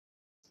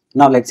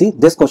Now let's see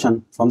this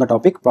question from the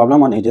topic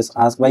problem on ages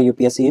asked by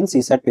UPSC in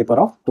CSAT paper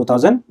of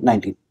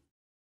 2019.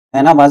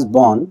 Anna was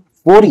born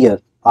 4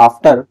 years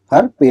after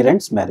her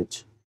parents'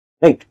 marriage.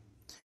 Right.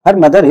 Her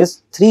mother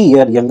is 3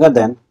 years younger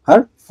than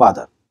her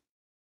father.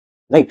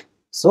 Right.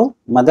 So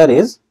mother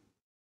is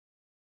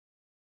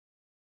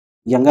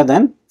younger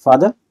than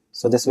father.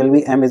 So this will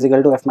be m is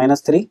equal to f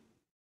minus 3.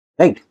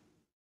 Right.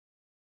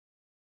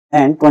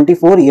 And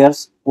 24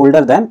 years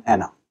older than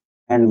Anna.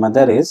 And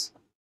mother is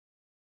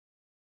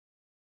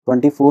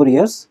 24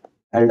 years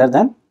elder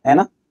than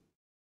Anna,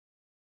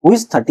 who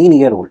is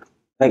 13-year old,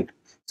 right?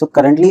 So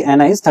currently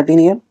Anna is 13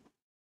 year,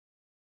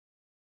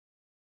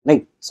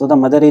 right? So the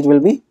mother age will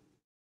be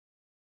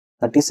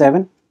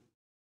 37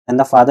 and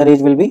the father age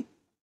will be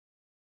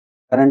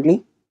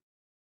currently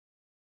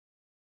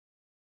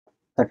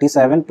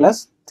 37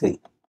 plus 3,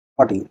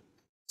 40.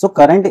 So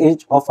current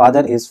age of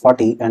father is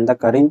 40 and the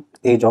current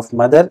age of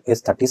mother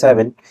is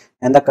 37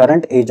 and the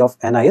current age of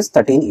Anna is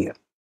 13 year.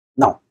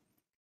 Now,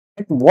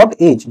 at what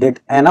age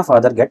did Anna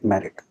father get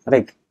married,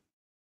 right?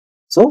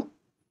 So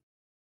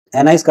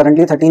Anna is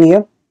currently 13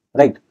 year,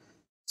 right?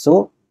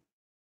 So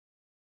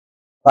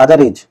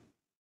father age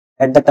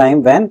at the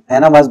time when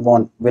Anna was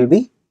born will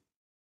be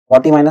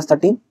 40 minus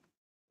 13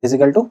 is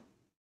equal to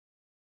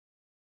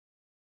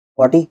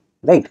 40,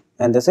 right?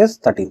 And this is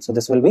 13. So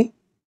this will be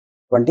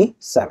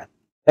 27,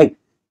 right?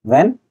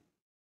 When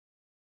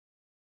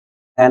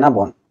Anna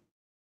born,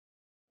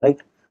 right?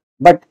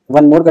 But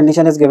one more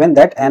condition is given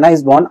that Anna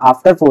is born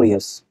after 4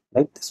 years,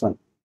 right? This one,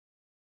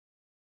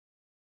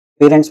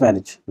 parents'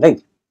 marriage,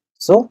 right?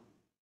 So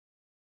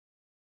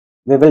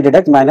we will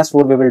deduct minus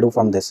 4 we will do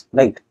from this,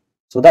 right?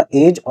 So the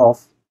age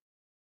of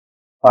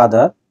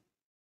father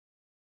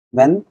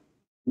when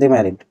they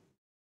married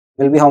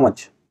will be how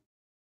much?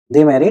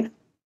 They married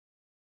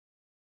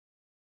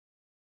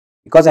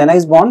because Anna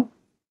is born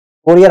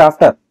 4 years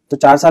after, तो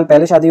 4 साल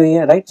पहले शादी हुई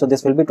है, right? So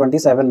this will be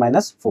 27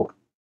 minus 4,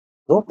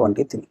 so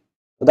 23.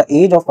 So the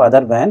age of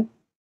father when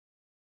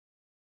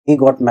he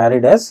got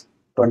married is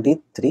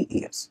 23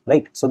 years,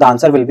 right? So the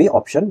answer will be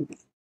option B.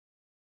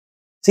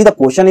 See, the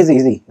question is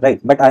easy, right?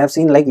 But I have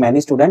seen like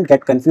many students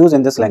get confused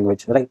in this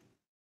language, right?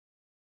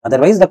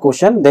 Otherwise the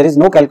question, there is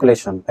no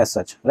calculation as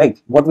such, right?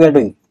 What we are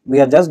doing, we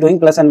are just doing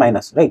plus and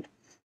minus, right?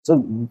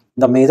 So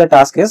the major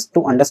task is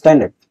to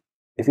understand it.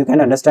 If you can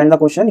understand the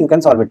question, you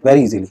can solve it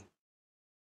very easily.